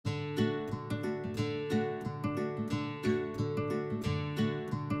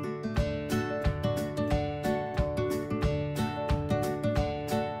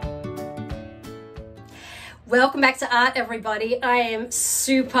Welcome back to art, everybody. I am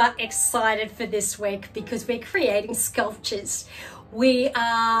super excited for this week because we're creating sculptures. We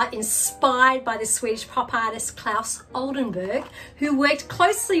are inspired by the Swedish pop artist Claes Oldenburg, who worked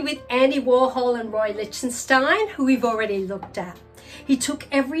closely with Andy Warhol and Roy Lichtenstein, who we've already looked at. He took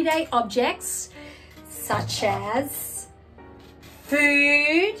everyday objects such as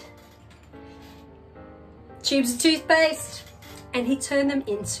food, tubes of toothpaste, and he turned them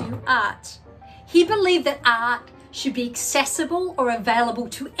into art. He believed that art should be accessible or available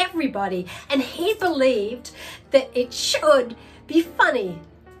to everybody, and he believed that it should be funny,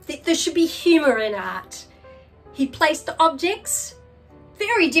 that there should be humor in art. He placed the objects,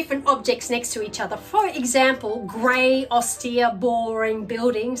 very different objects next to each other. For example, grey, austere, boring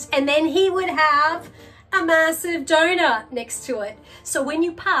buildings, and then he would have a massive donut next to it. So when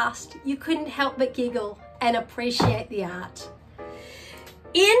you passed, you couldn't help but giggle and appreciate the art.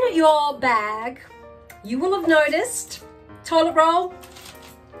 In your bag, you will have noticed toilet roll,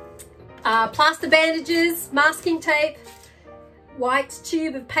 plaster bandages, masking tape, white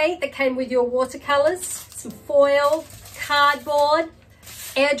tube of paint that came with your watercolors, some foil, cardboard,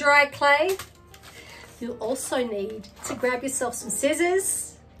 air dry clay. You'll also need to grab yourself some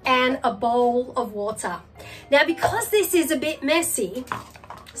scissors and a bowl of water. Now, because this is a bit messy,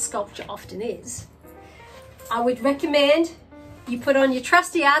 sculpture often is, I would recommend you put on your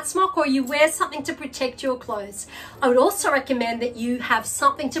trusty art smock or you wear something to protect your clothes. I would also recommend that you have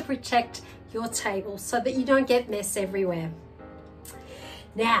something to protect your table so that you don't get mess everywhere.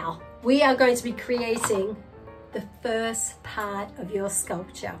 Now, we are going to be creating the first part of your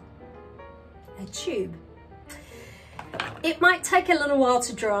sculpture, a tube. It might take a little while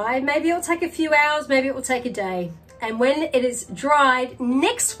to dry. Maybe it'll take a few hours, maybe it will take a day. And when it is dried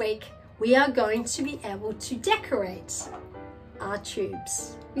next week, we are going to be able to decorate our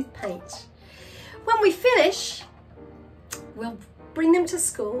tubes with paint. When we finish, we'll bring them to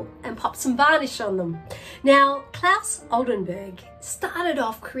school and pop some varnish on them. Now, Claes Oldenburg started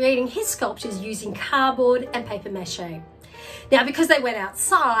off creating his sculptures using cardboard and paper mache. Now, because they went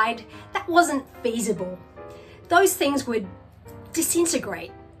outside, that wasn't feasible. Those things would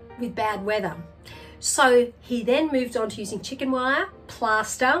disintegrate with bad weather. So he then moved on to using chicken wire,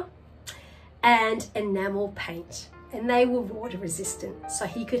 plaster, and enamel paint. And they were water resistant, so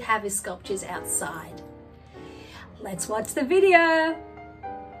he could have his sculptures outside. Let's watch the video.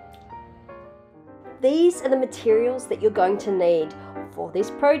 These are the materials that you're going to need for this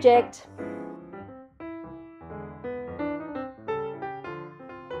project.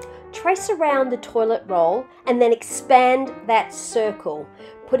 Trace around the toilet roll and then expand that circle,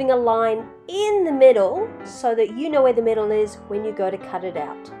 putting a line in the middle so that you know where the middle is when you go to cut it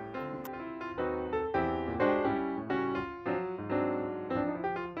out.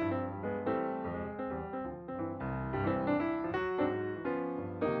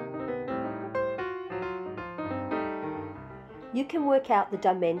 You can work out the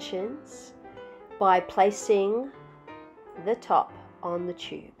dimensions by placing the top on the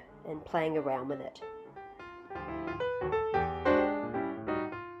tube and playing around with it.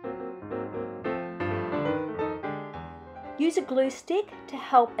 Use a glue stick to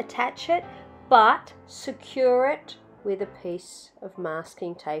help attach it, but secure it with a piece of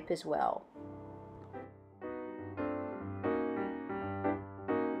masking tape as well.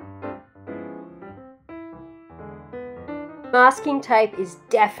 Masking tape is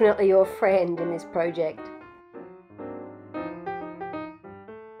definitely your friend in this project.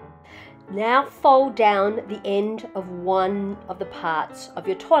 Now fold down the end of one of the parts of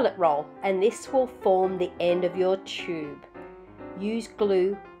your toilet roll, and this will form the end of your tube. Use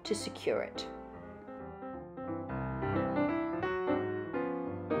glue to secure it.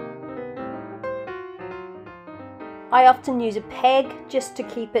 I often use a peg just to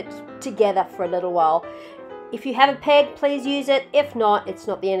keep it together for a little while. If you have a peg, please use it. If not, it's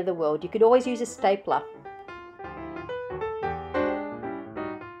not the end of the world. You could always use a stapler.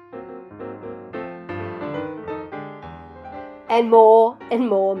 And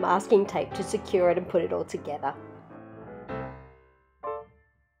more masking tape to secure it and put it all together.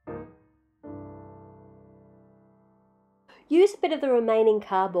 Use a bit of the remaining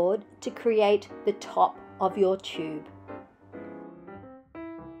cardboard to create the top of your tube.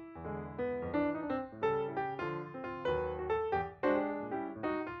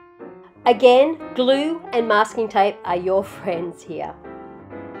 Again, glue and masking tape are your friends here.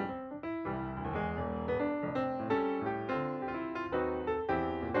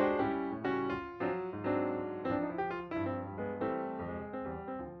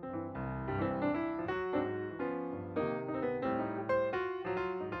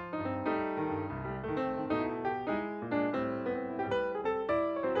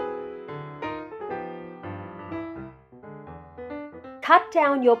 Cut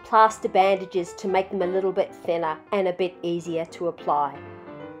down your plaster bandages to make them a little bit thinner and a bit easier to apply.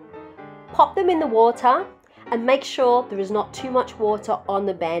 Pop them in the water and make sure there is not too much water on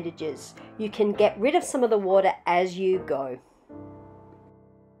the bandages. You can get rid of some of the water as you go.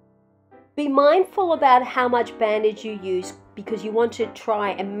 Be mindful about how much bandage you use because you want to try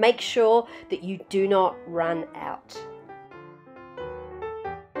and make sure that you do not run out.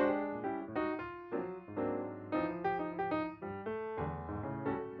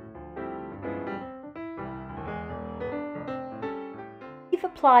 You've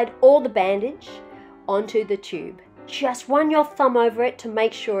applied all the bandage onto the tube. Just run your thumb over it to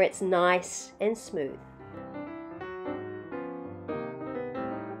make sure it's nice and smooth.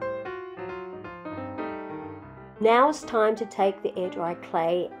 Now it's time to take the air dry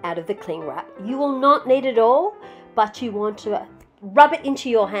clay out of the cling wrap. You will not need it all, but you want to rub it into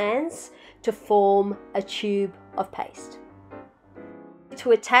your hands to form a tube of paste.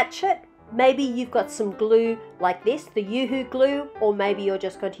 To attach it, maybe you've got some glue like this, the Yoo-hoo glue, or maybe you're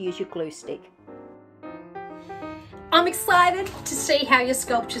just going to use your glue stick. I'm excited to see how your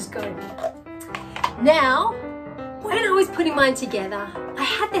sculptures go. Now, when I was putting mine together, I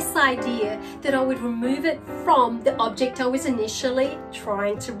had this idea that I would remove it from the object I was initially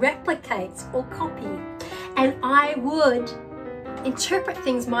trying to replicate or copy, and I would interpret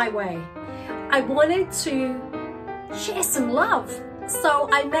things my way. I wanted to share some love, so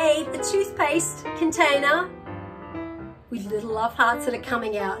I made a toothpaste container with little love hearts that are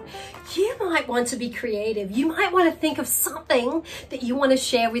coming out. You might want to be creative. You might want to think of something that you want to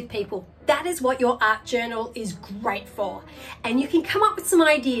share with people. That is what your art journal is great for. And you can come up with some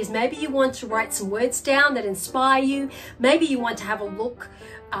ideas. Maybe you want to write some words down that inspire you. Maybe you want to have a look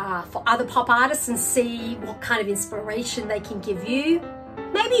for other pop artists and see what kind of inspiration they can give you.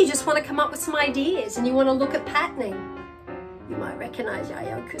 Maybe you just want to come up with some ideas and you want to look at patterning. You might recognize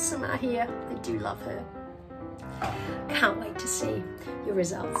Yayoi Kusama here. I do love her. Can't wait to see your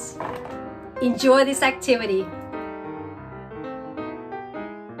results. Enjoy this activity.